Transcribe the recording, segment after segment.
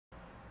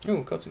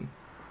Oh, cutscene.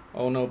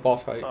 Oh no,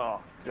 boss fight. Oh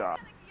god.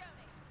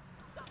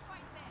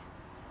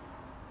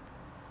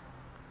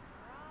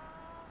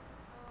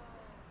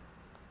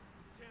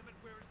 Damn it,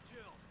 where's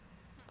Jill?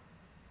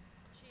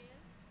 Jill?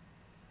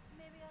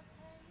 Maybe I'll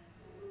tell you.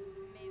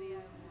 Maybe I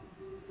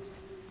won't.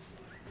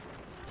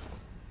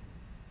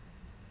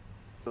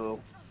 Cool.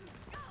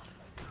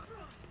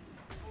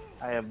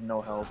 I have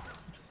no help.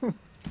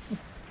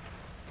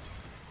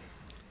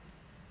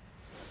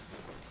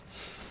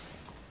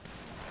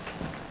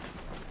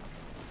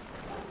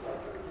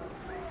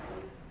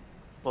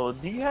 Well,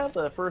 do you have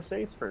the first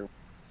aid spray?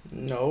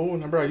 No,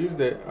 remember I used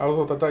it. I was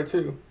about to die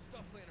too.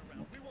 Stuff laying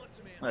around. We want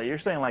some No, answers. you're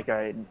saying like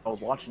I was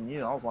watching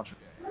you. I was watching.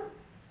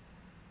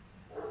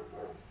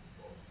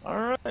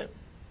 All right,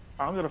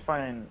 I'm gonna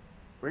find.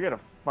 We're gonna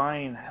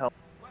find help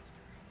Wesker.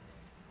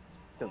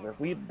 because if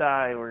we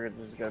die, we're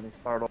just gonna be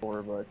start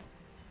over. But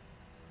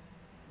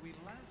We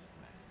last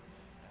met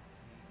at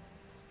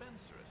the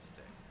Spencer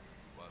estate,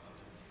 wasn't it?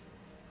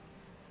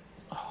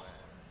 oh, Where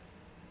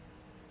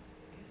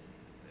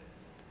isn't this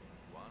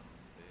one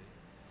big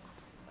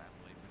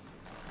family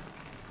reunion?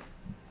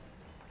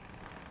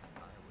 I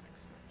would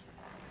expect you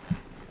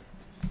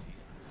to see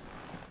us.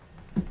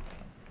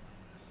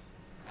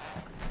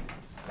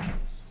 Unless you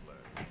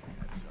slowly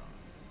catch on.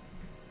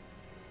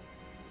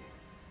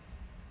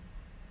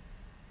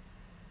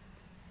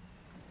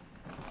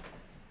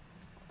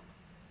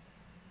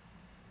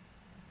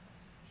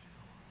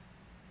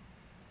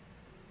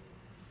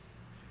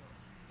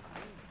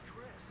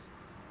 Chris.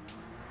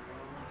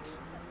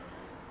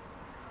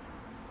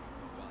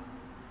 The one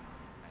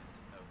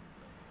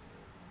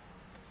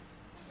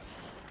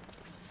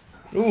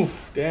and only.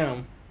 Oof,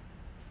 damn.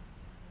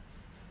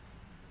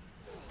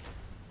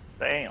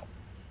 damn!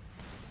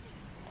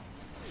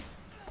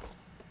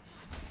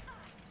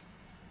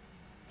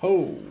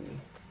 Oh.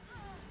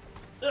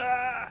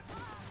 Ah!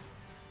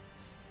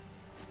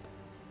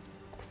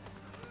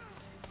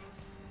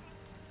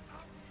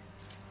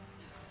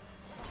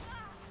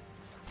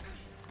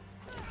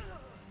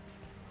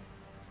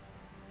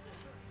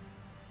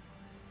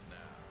 Now,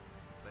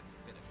 let's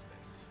finish this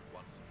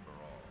once and for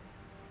all.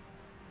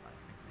 I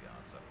think the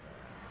odds are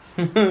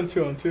fair.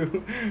 2 on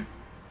 2.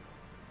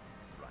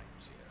 Right,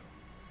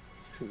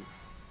 Jill?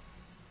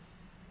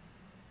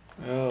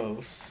 Oh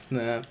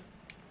snap.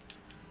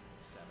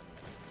 7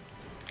 minutes.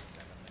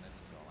 7 minutes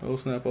is all I Oh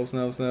snap, oh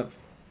snap, oh snap.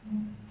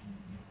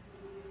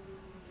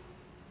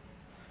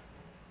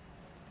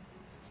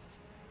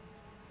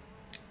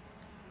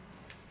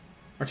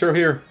 Arturo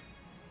here.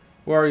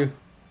 Where are you?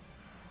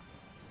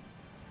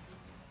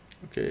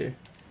 Okay.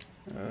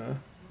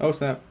 Oh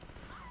snap.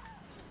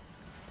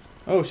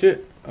 Oh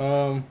shit.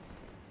 Oh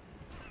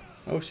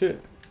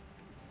shit.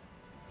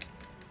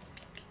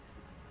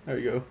 There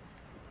you go.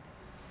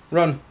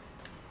 Run.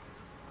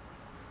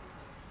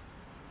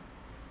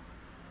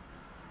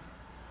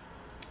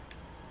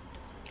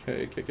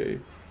 Okay, okay, okay.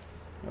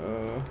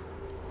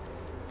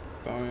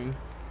 Fine.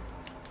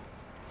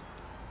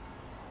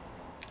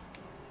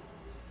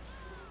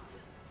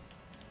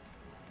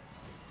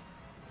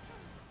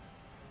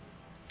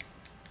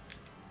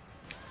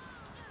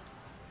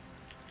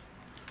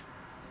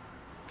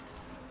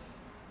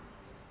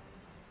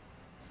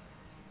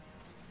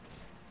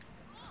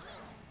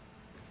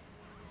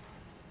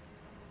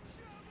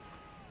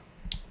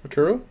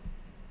 Arturo?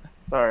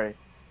 Sorry,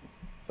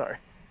 sorry.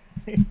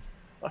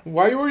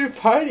 Why were you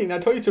fighting? I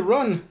told you to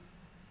run.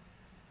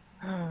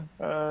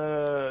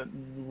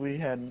 We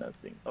had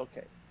nothing.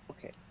 Okay,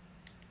 okay.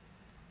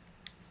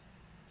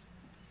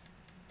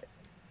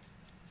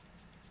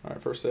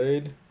 Alright, first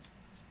aid.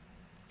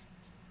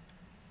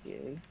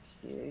 Okay,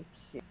 okay,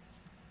 okay.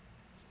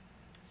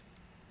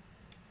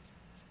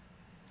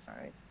 All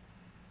right.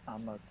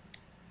 I'm a.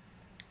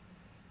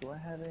 Do I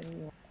have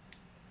any?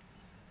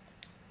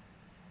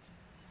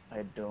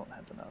 I don't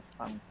have enough.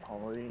 I'm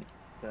probably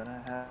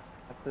gonna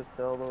have to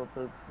sell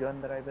the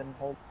gun that I've been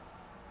holding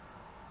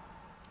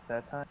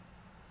that time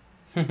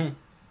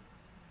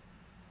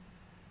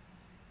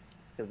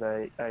because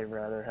I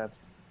rather have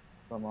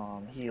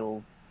some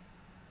heals.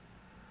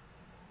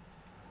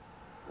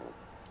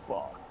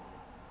 Fuck.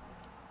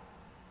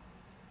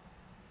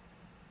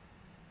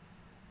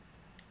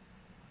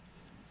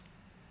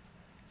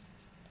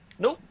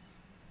 Nope.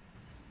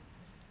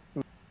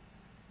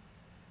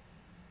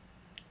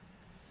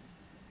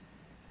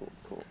 Cool,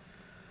 cool.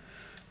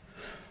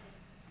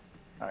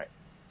 All right.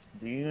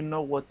 Do you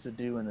know what to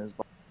do in this?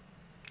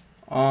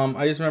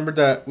 I just remembered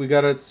that we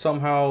gotta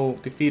somehow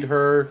defeat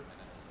her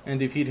and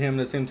defeat him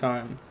at the same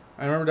time.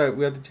 I remember that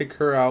we had to take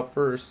her out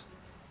first.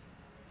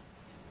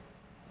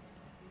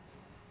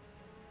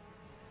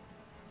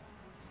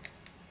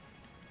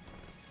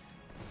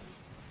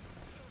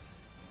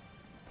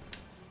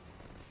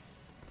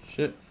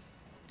 Shit.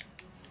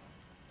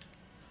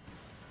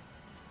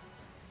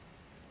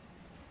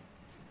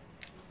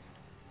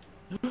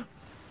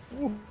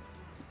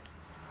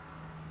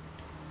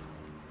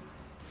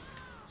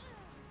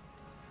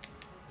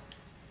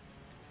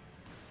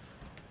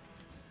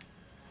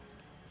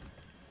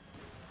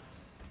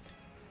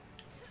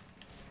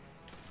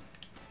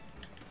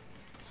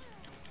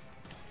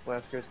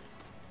 Wesker's.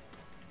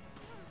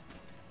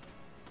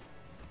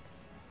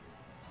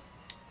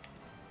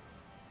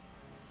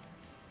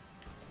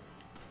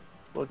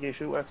 Look, you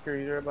shoot Wesker.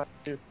 He's about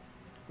to.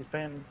 He's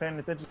paying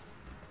attention.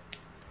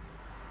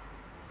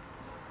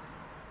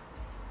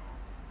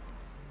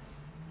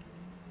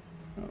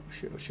 Oh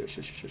shit! Oh shit!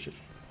 Shit! Shit! Shit! Shit!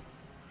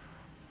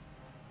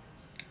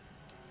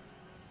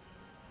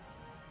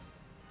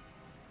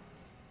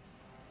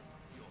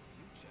 Your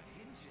future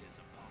hinges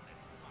upon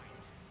this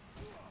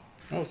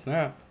fight. Oh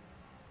snap!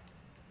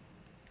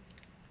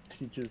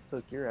 He just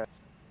took your ass.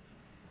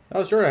 That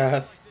was your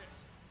ass.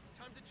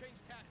 Time to change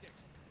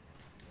tactics.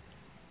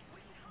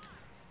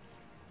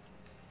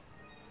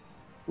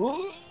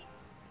 Ooh.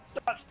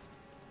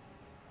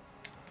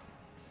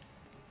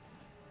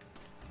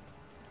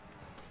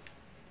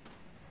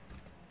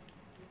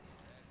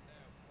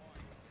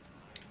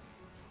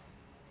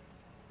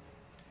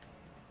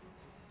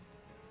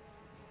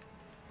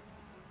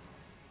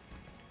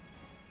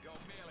 You're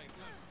merely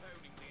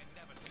postponing the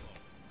inevitable.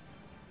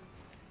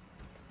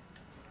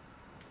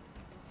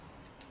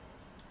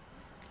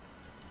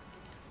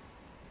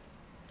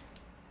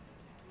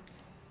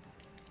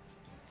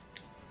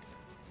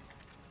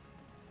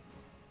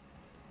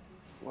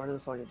 Where the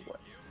fuck is Wes?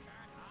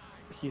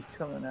 He's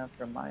coming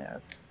after my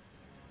ass.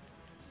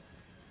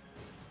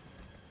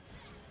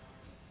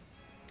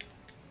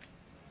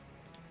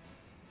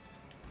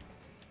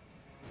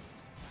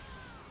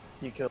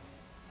 You killed.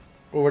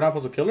 Oh, we're not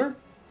supposed to kill her?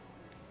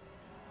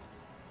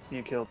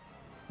 You killed.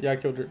 Yeah, I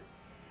killed her.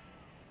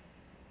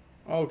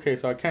 Okay,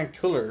 so I can't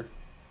kill her.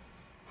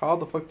 How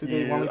the fuck do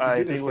they want me to I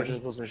do think this we're thing?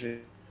 just supposed to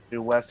shoot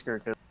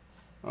Wesker.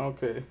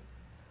 Okay.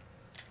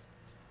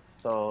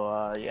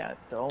 So yeah,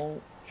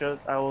 don't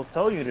just. I will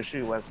tell you to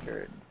shoot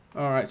Wesker.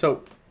 Alright,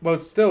 so,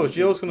 but still,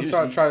 Gio's gonna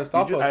try to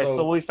stop us, Alright, so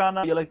so... we found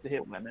out you like to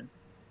hit women.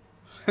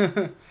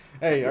 Hey,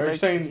 are you like-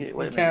 saying wait a you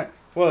minute. can't...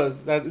 What,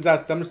 is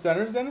that dumb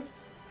standards then? 7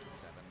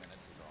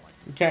 minutes is all I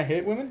can You can't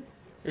hit women?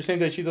 You're saying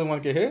that she doesn't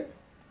want to get hit?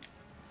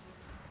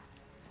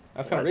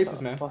 That's kind of What racist,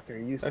 the man. fuck are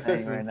you That's saying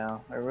sexism. right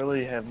now? I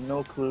really have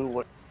no clue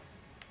what.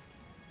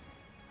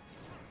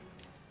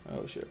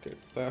 Oh shit, okay.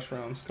 Flash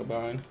rounds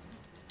combined.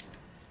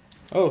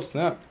 Oh,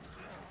 snap.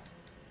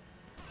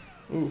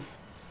 Oof.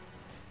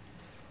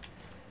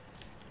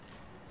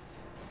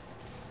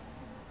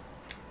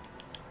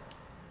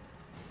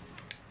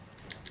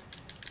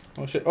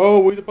 Oh shit. Oh,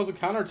 we're supposed to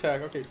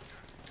counterattack. Okay.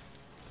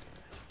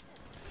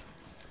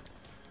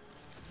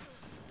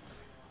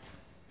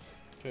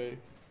 Okay.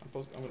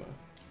 I'm gonna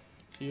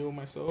heal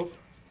myself.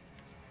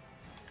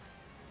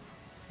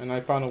 And I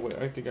found a way.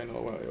 I think I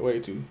know a way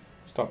to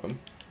stop him.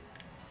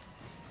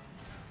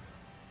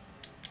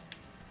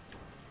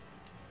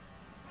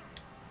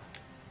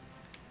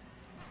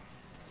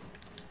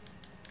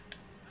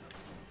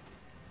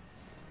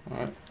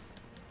 Alright.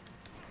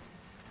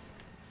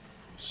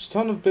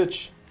 Son of a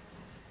bitch.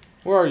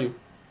 Where are you?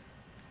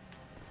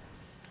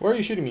 Where are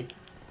you shooting me?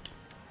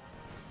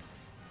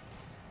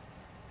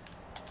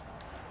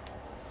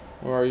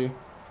 Where are you?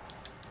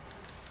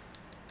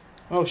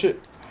 Oh shit.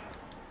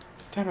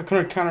 Damn, I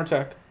couldn't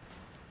counterattack.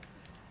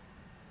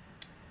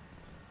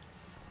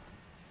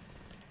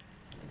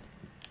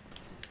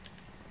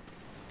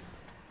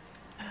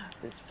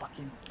 This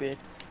fucking bitch.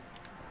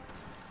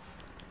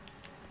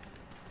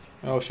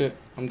 Oh shit,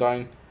 I'm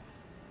dying.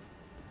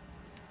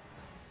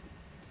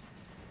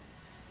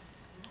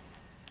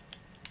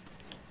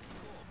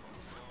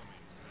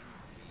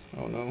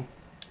 Oh no.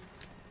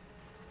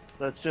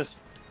 Let's just.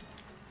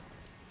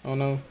 Oh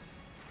no.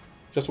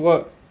 Just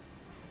what?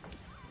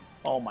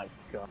 Oh my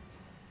god.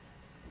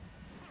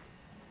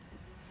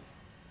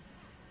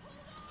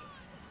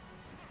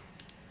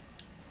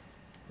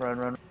 Run,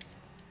 run.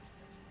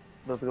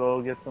 Let's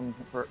go get some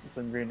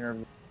green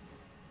herbs.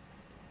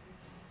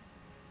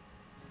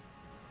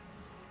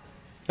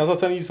 That's what I'm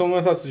telling you,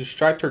 someone has to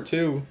distract her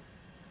too.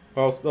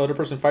 While the other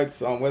person fights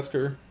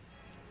Wesker.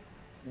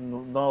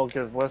 No,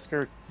 because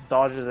Wesker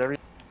dodges every.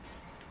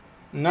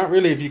 Not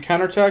really. If you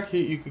counterattack,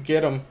 you could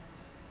get him.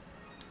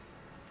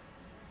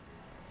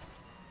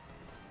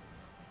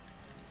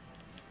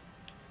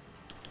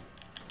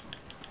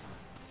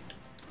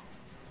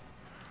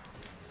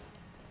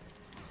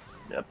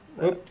 Yep.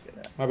 Oop.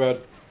 My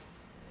bad.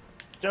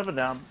 Jumping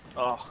down.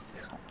 Oh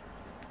god.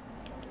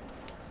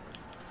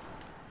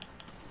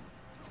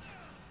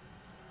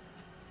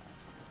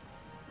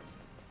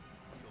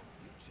 Your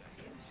future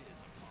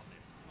hinges upon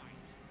this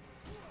fight.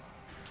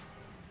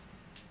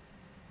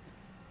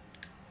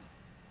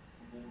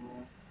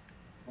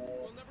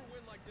 We'll never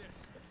win like this.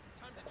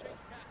 Time to change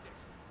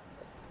tactics.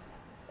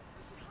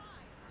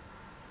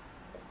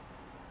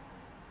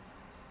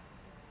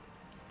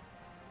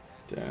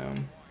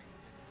 Damn.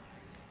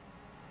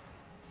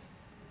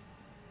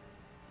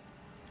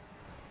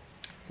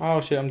 Oh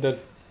shit, I'm dead.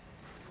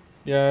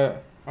 Yeah,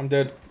 I'm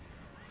dead.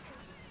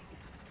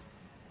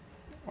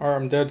 Or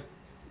I'm dead.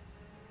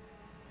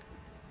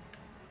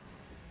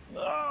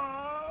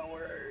 Ah,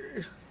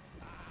 where?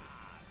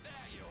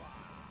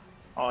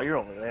 Oh, you're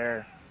over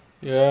there.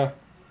 Yeah.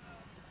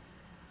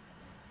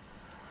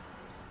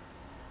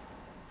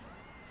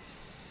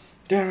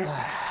 Damn it.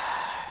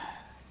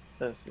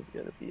 This is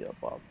gonna be a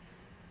boss.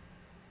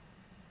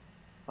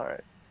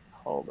 Alright,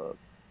 hold up.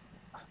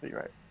 I'll be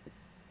right.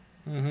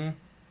 Mm-hmm.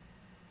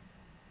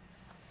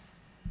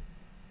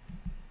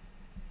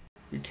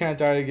 You can't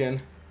die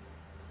again.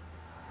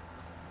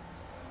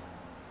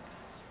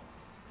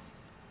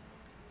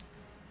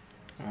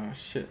 Ah,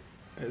 shit.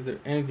 Is there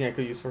anything I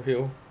could use for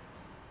heal?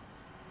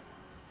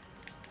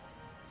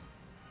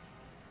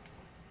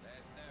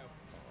 There's no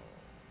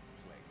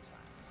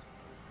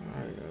playtimes.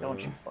 Alright,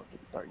 Don't you fucking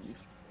start you.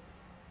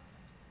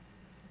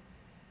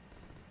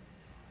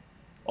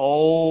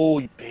 Oh,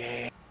 you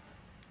bitch.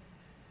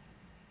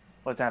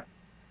 What's happening?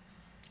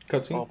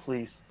 cutscene? Oh,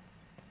 please.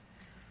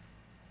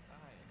 I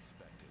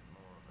expected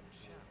more of a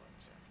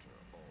challenge after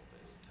all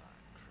this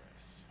time,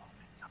 Chris.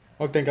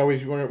 Oh, thank God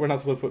we're not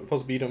supposed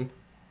to beat him.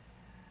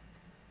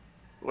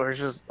 We're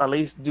just at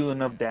least do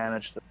enough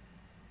damage to.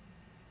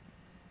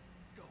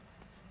 Go.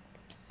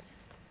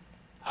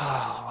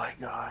 Oh my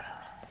god.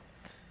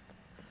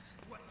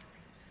 Wesker,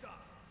 stop.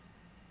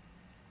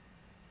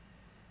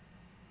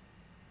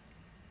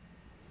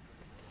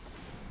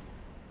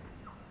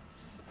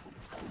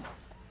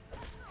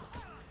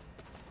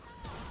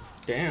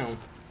 Damn.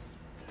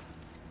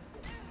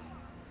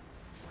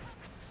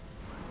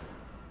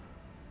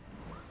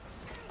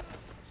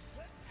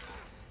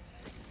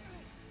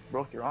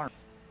 Broke your arm.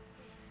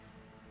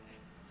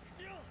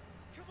 Jill,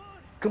 come on.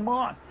 Come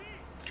on.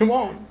 Come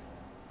on.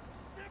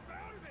 Snap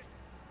out of it.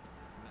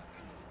 Nice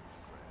move,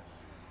 Chris.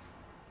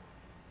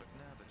 But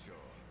now that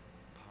your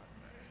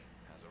partner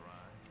has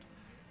arrived,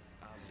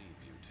 I'll leave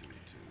you two to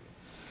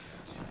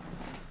catch up.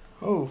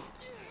 Oh.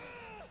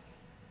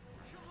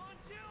 Come on,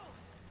 Jill.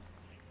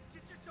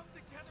 Get yourself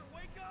together.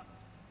 Wake up.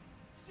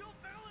 Jill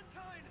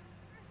Valentine.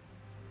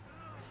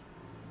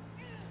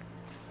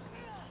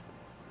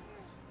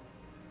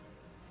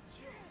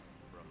 Jill.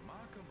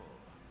 Remarkable.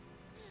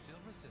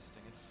 Still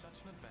resisting at such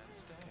an advanced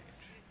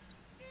stage.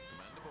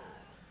 Commendable,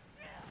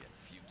 yet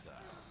futile.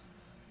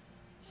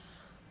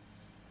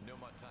 No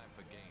more time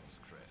for games,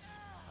 Chris.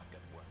 I've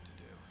got work to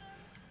do.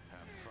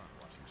 Have fun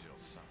watching Jill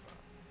suffer.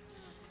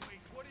 Wait,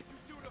 what did you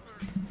do to her?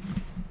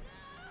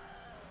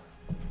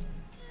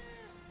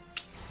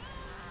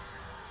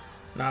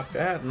 Not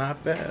bad,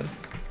 not bad.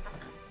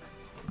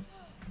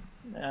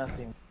 Yeah,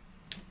 see. Måste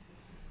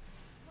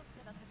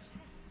vara chest.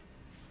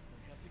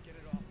 We have to get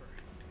it off her.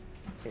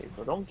 Okay,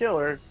 so don't kill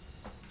her.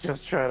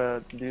 Just try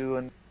to do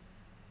an.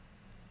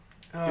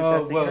 Oh,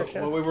 thing in well, her chest?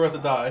 well, we were about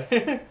to die.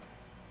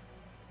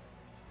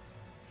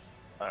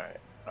 Alright,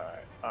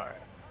 alright,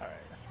 alright,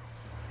 alright.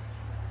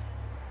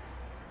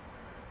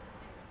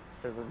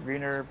 There's a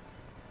green herb.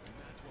 And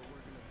that's what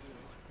we're gonna do.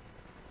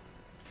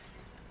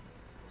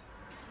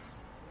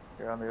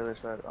 You're on the other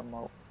side. I'm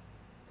all.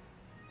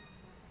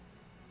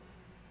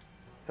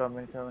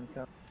 Coming.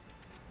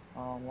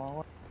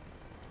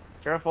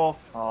 Careful.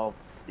 Oh,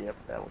 yep,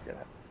 that was gonna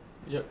happen.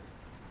 Yep.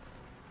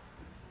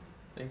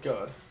 Thank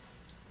God.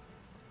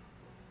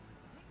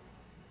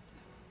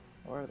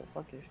 Where the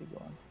fuck is she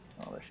going?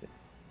 Oh, there she is.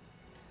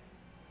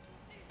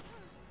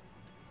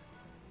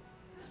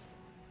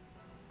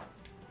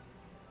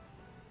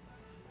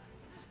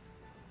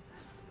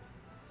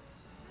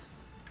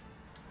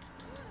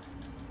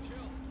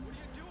 Jill, what are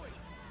you doing?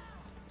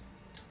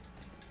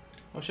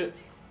 Oh shit.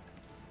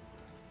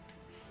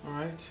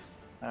 Alright.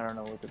 I don't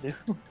know what to do.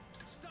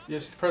 Stop.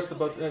 Just press the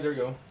button. There we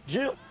go.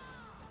 Jill!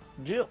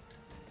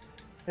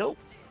 Help!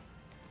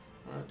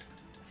 Alright.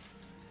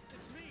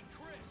 It's me,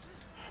 Chris.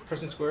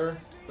 Pressing square.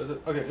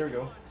 Okay, there we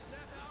go. Snap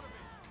out of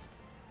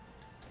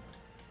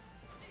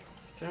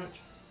it. Damn it.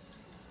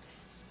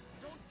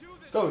 Don't do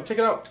this. Go, take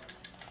it out.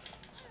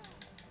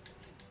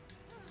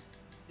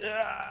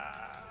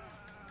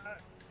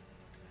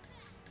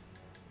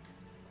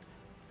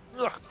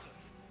 Ugh.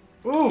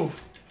 Ooh.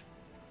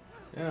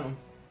 Damn.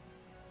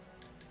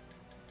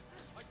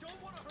 I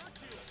don't want to hurt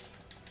you.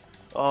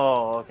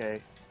 Oh,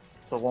 okay.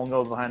 So one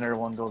goes behind her,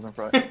 one goes in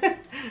front.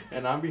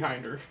 And I'm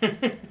behind her.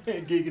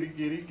 Giggity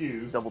giddy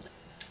goo. Double. Jill,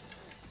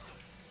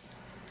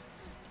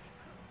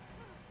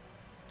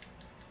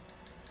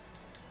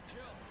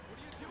 what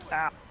are you doing? Ow.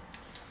 Stop it.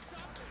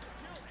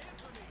 Jill,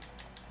 answer me.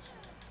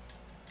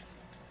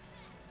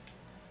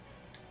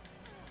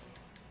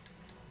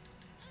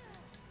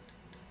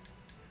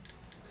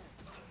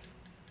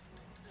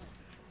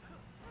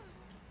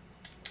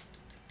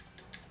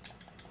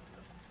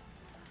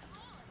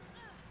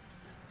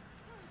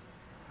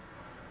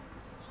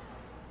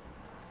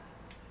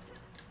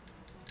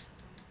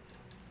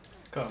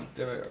 Come,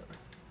 there we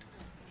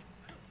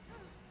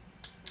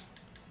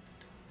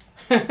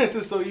are. This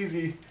is so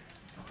easy.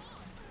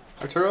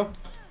 Arturo?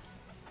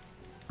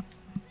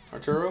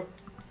 Arturo?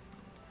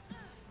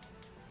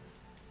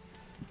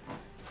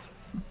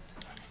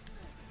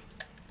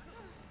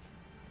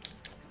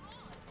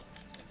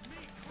 It's me,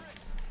 Chris.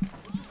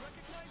 Don't you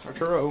recognize me?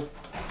 Arturo?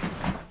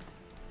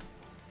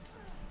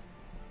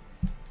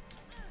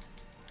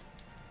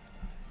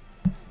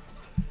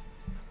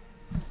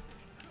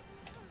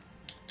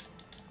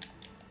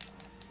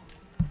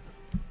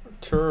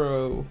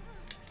 Arturo.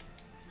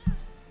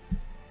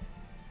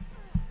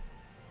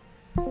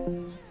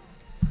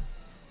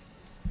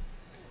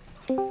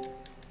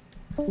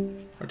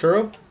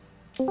 Arturo?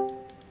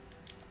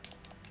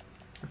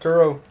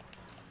 Arturo.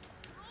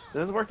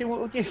 This is working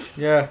with you.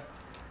 Yeah.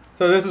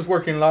 So this is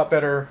working a lot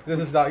better. This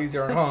is a lot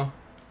easier, huh?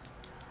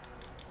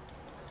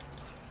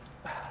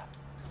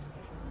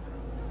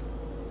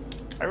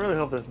 I really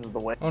hope this is the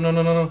way. Oh, no,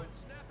 no, no, no.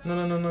 No,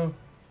 no, no, no.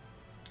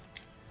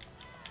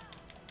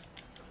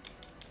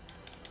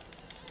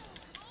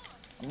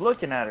 I'm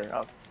looking at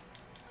her.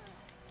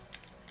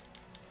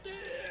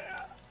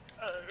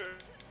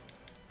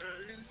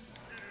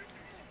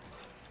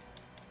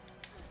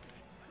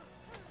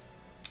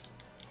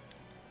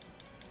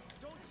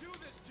 Don't do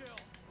this, Jill.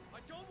 I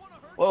don't want to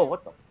hurt Whoa, you.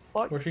 what the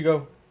fuck? Where'd she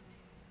go?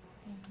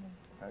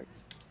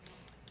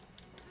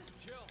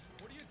 Jill,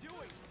 what are you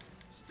doing?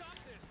 Stop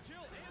this,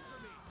 Jill. Answer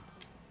me.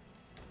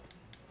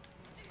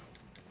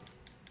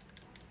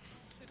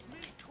 It's me,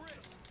 Chris.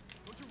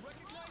 Don't you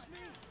recognize me?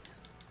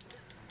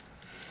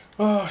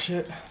 Oh,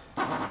 shit.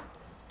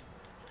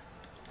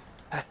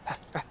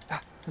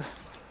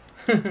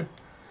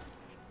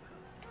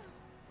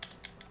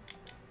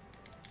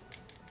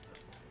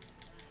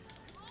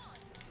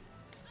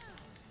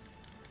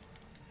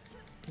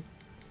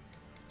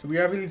 Do we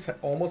have these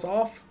almost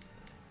off?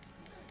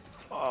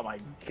 Oh my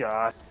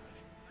god.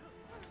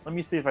 Let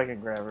me see if I can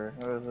grab her.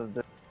 Come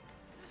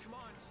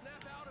on,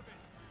 snap out of it.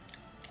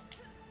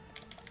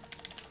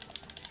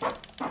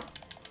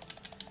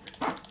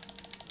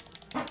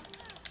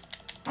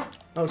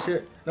 Oh,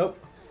 shit. Nope.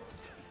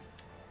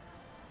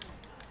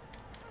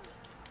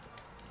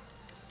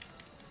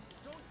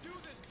 Don't do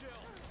this, Jill.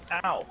 Ow!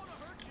 I want to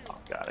hurt you. Oh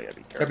god, I gotta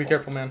be careful. Gotta be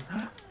careful, man.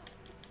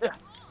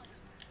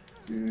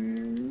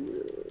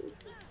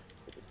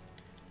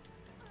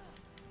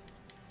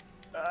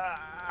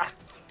 Ah,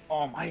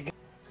 oh my god.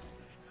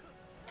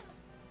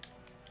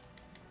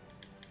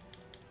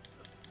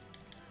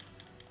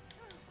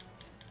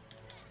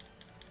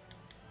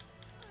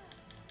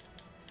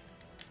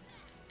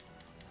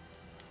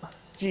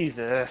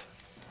 Jesus.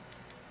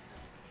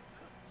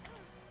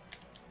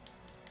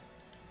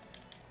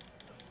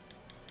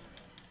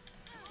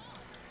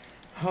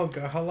 Oh,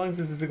 God. How long is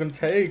this gonna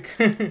take?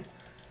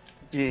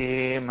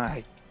 Yeah,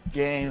 my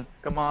game.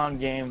 Come on,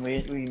 game.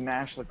 We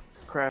mashed the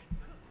crap.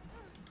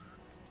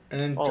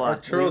 And then Hold on,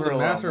 Arturo's leave her a alone.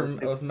 master Let's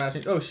see. of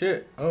matching. Oh,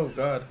 shit. Oh,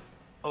 God.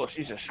 Oh,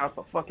 she just shot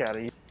the fuck out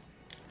of you.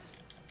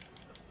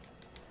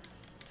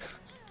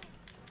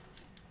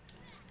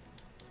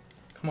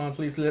 Come on,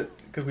 please.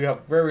 Because we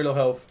have very low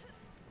health.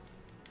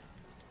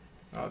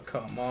 Oh,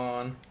 come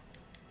on.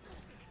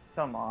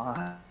 Come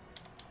on.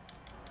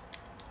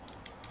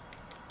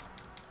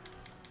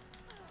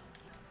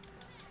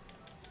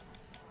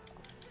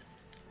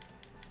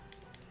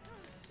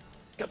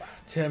 Come on.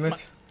 Damn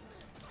it.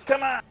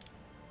 Come on.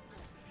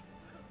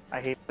 I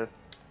hate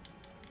this.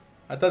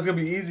 I thought it was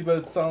gonna be easy, but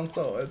it's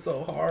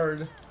so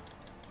hard.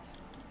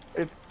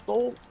 It's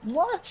so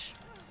much.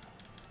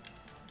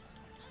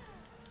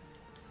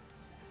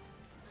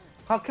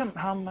 How come?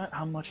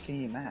 How much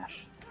can you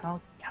mash? How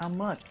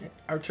much?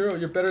 Arturo,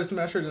 you're better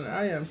smasher than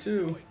I am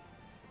too.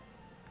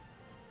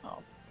 Oh,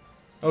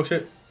 Oh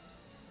shit.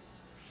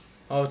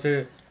 Oh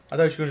shit. I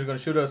thought she was gonna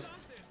shoot us. Stop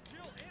this,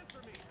 Jill. Answer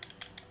me.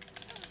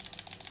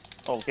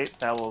 okay,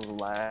 that was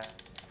last.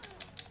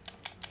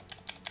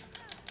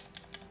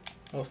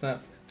 Oh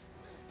snap.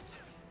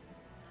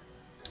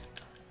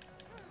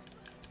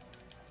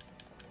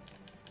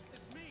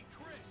 It's me,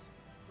 Chris.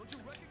 Don't you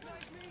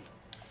recognize me?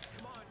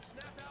 Come on,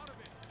 snap out of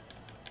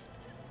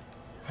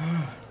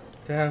it.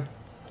 Damn.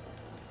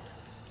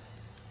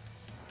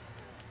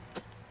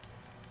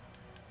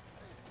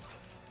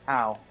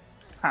 How?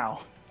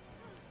 How?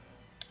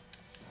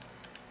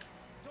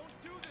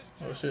 Don't do this,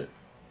 Jill. Oh shit.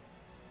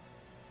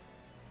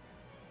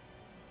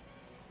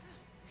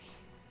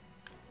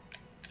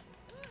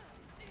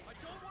 I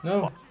don't want to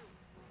No. hurt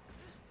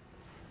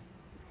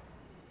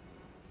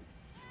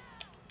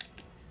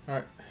you.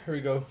 Alright, here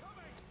we go.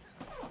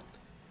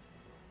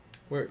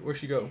 Where'd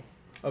she go?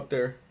 Up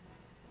there.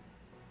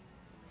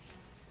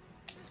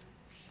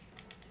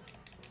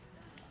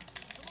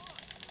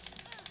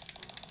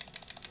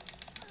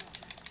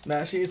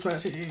 Smashing,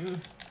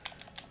 smashing.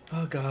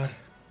 Oh god.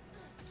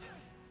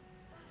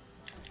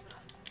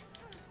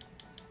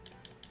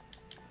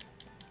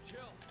 Jill,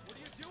 what are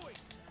you doing?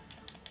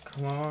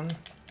 Come on.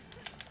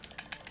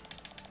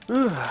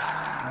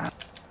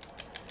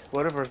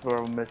 What if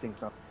we're missing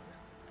something?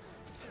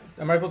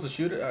 Am I supposed to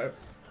shoot it?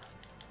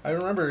 I don't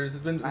remember. It's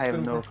been. I have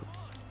been no. Stop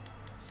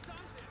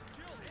this,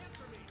 Jill.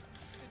 Answer me.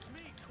 It's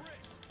me, Chris.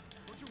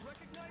 Don't you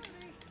recognize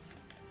me?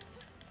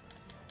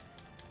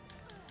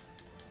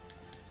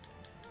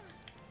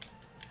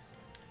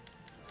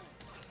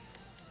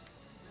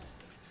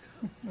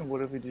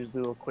 What if we just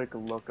do a quick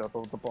lookup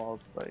of the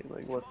balls? Like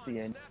what's the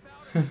end?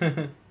 Snap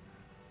out.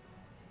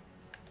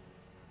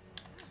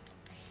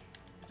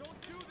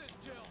 Don't do this,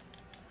 Jill.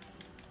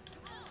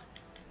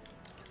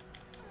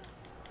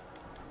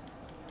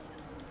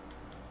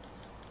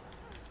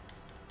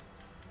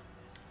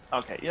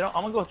 Okay, you know,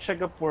 I'm gonna go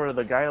check up where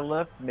the guy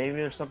left. Maybe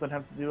there's something I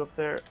have to do up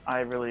there. I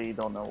really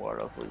don't know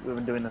what else. We've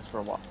been doing this for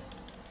a while.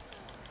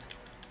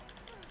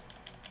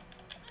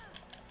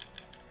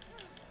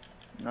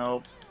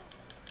 Nope.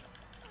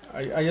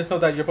 I just know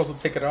that you're supposed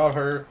to take it out of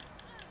her.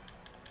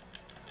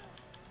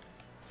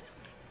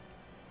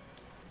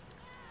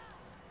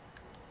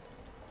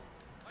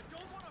 I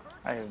don't want to hurt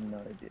I you. have no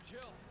idea. Jill,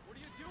 what are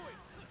you doing?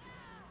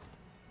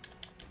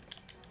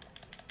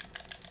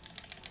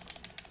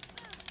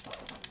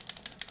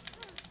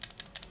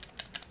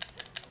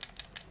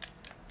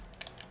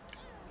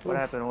 What Oof.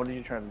 happened? What are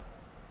you trying to?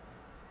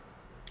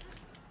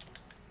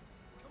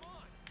 Come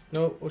on.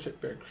 No, oh shit,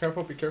 be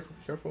careful, be careful,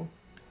 be careful.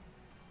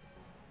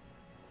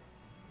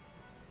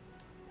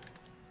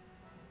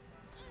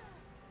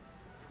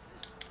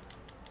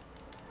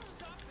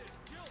 Stop this.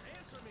 Jill,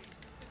 answer me.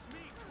 It's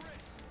me,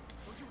 Chris.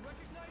 Don't you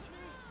recognize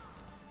me?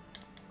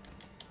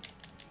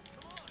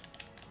 Come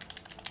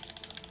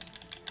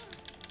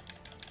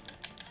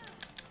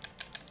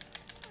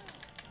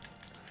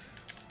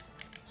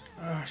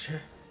on. Ah,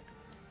 shit.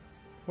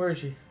 Where is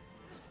she?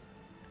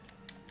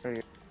 Right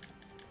here.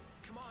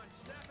 Come on,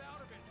 snap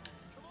out of it.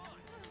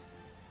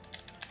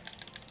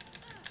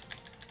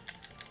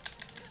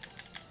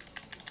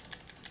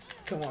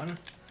 Come on. Come on.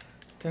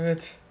 Damn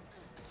it.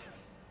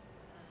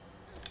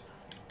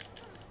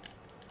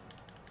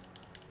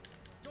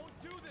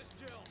 Don't do this,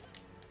 Jill.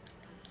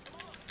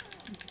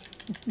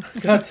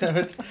 God damn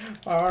it.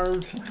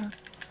 Arms.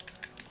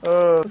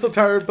 Oh, I'm so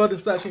tired, blood is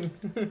splashing.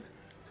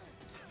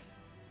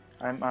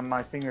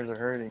 my fingers are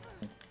hurting.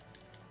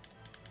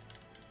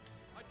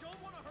 I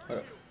don't want to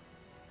hurt you.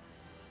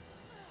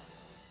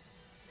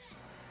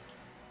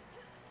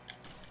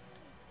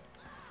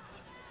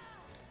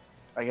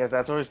 I guess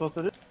that's what we're supposed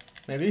to do.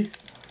 Maybe?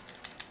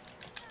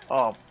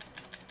 Oh,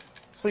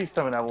 please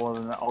tell me that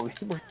wasn't all we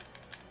were.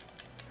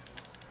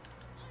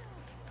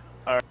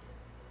 Alright.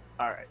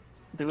 Alright.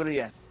 Do it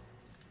again.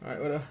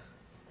 Alright, what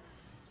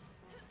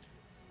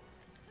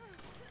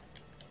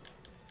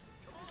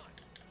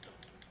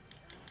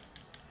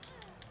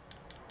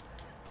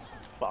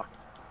Fuck.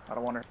 I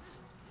don't want her.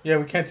 Yeah,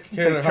 we can't Take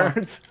carry her home.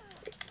 turns.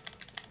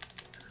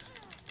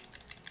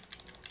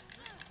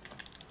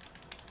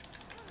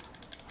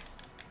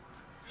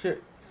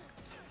 Shit.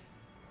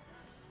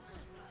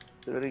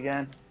 Do it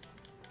again.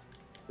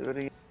 Do it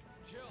again.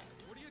 Jill,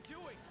 what are you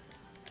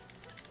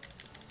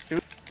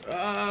doing?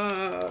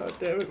 Ah,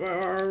 damn it, my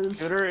arms.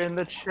 Shoot her in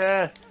the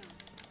chest.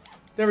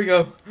 There we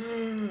go.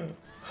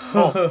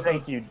 Oh,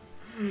 thank you.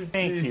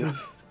 Thank you.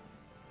 Jesus.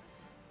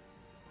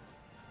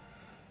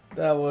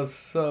 That was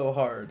so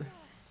hard.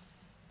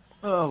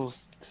 Oh,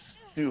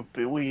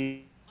 stupid.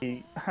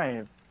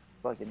 I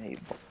fucking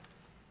hate balls.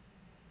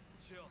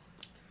 Jill.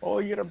 Oh,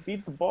 you gotta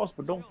beat the boss,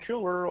 but don't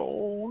kill her.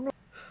 Oh, no.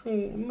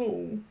 Oh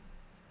no.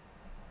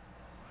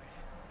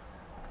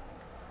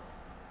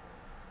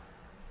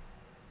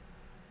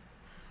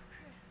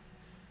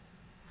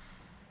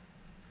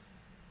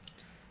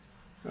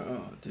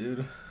 Oh,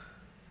 dude.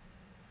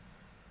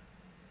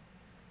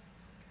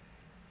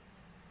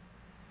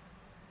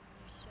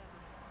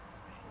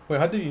 Wait,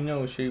 how did you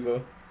know,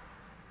 Shiva?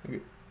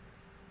 Couldn't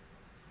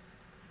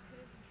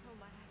control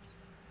my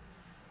actions.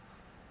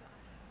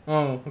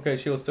 Oh, okay,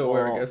 she was still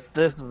aware, I Well, guess.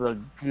 this is a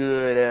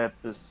good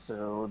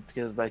episode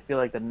because I feel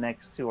like the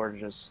next two are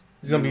just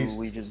It's gonna be,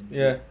 we just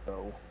yeah.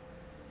 go,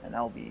 and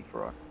I'll be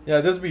for.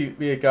 Yeah, this be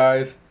it,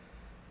 guys.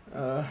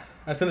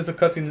 As soon as the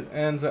cutscene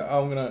ends,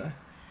 I'm gonna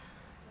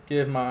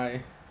give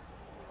my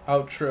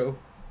outro.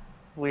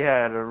 We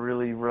had a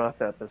really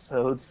rough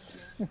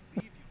episodes. You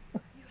have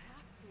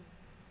to.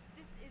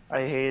 This is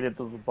I hated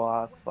those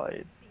boss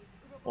fights.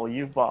 Well,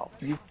 you bought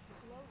you.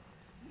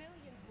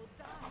 Millions will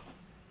die.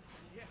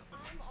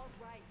 I'm all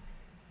right.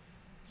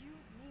 You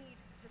need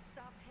to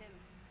stop him.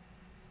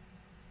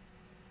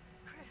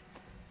 Chris,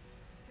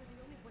 you're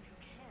the only one who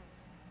can.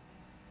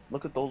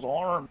 Look at those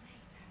arms.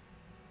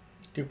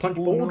 Do you punch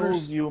Who boulders?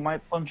 knows? You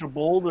might punch a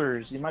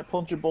boulders. You might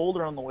punch a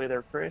boulder on the way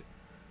there, Chris.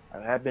 I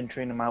have been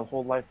training my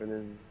whole life for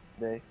this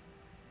day.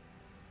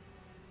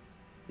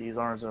 These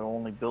arms are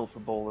only built for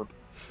boulder.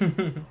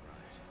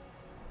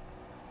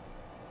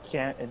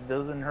 Can't. It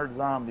doesn't hurt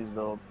zombies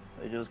though.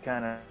 They just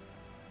kind of.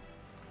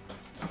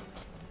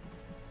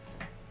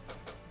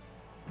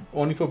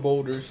 Only for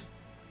boulders.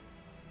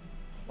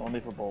 Only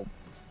for bold.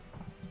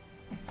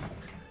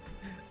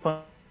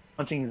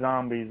 Punching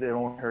zombies, it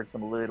only hurts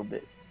them a little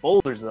bit.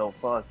 Boulders though,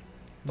 fuck.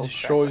 Those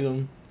Destroy crap.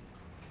 them.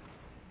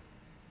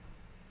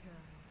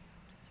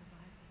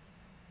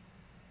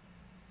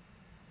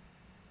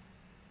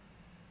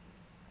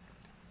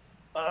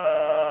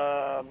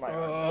 My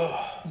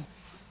God.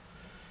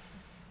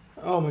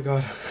 Oh my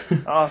god.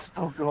 Oh,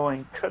 still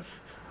going. Cut.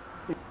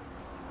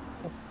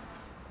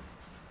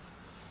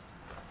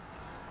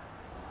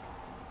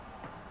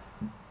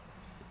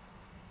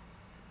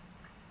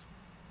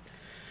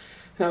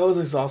 That was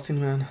exhausting,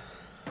 man.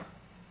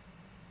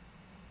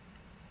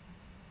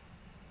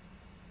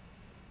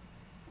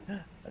 A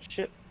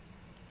ship.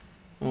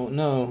 Oh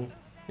no.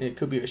 It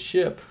could be a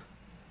ship.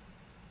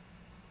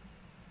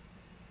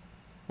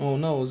 Oh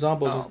no,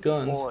 Zombos with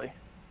guns. Boy,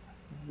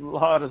 a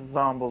lot of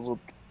zombies with,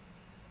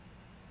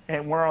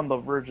 and we're on the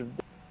verge of.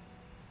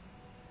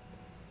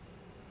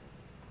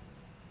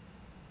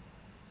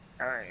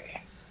 All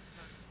right.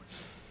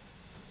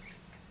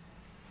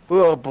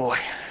 Oh boy.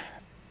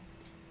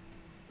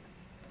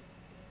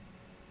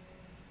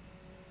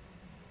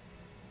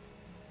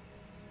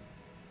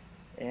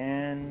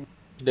 And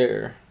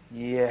There.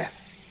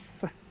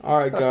 yes.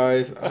 Alright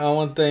guys, I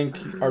want to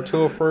thank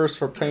Arturo first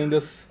for playing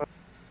this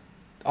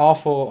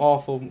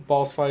awful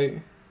boss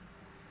fight.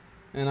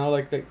 And I would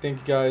like to thank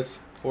you guys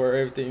for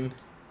everything.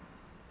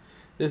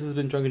 This has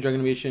been Drunken Drug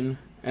Animation.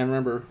 And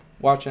remember,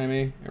 watch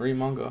anime and read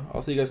manga.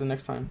 I'll see you guys the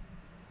next time.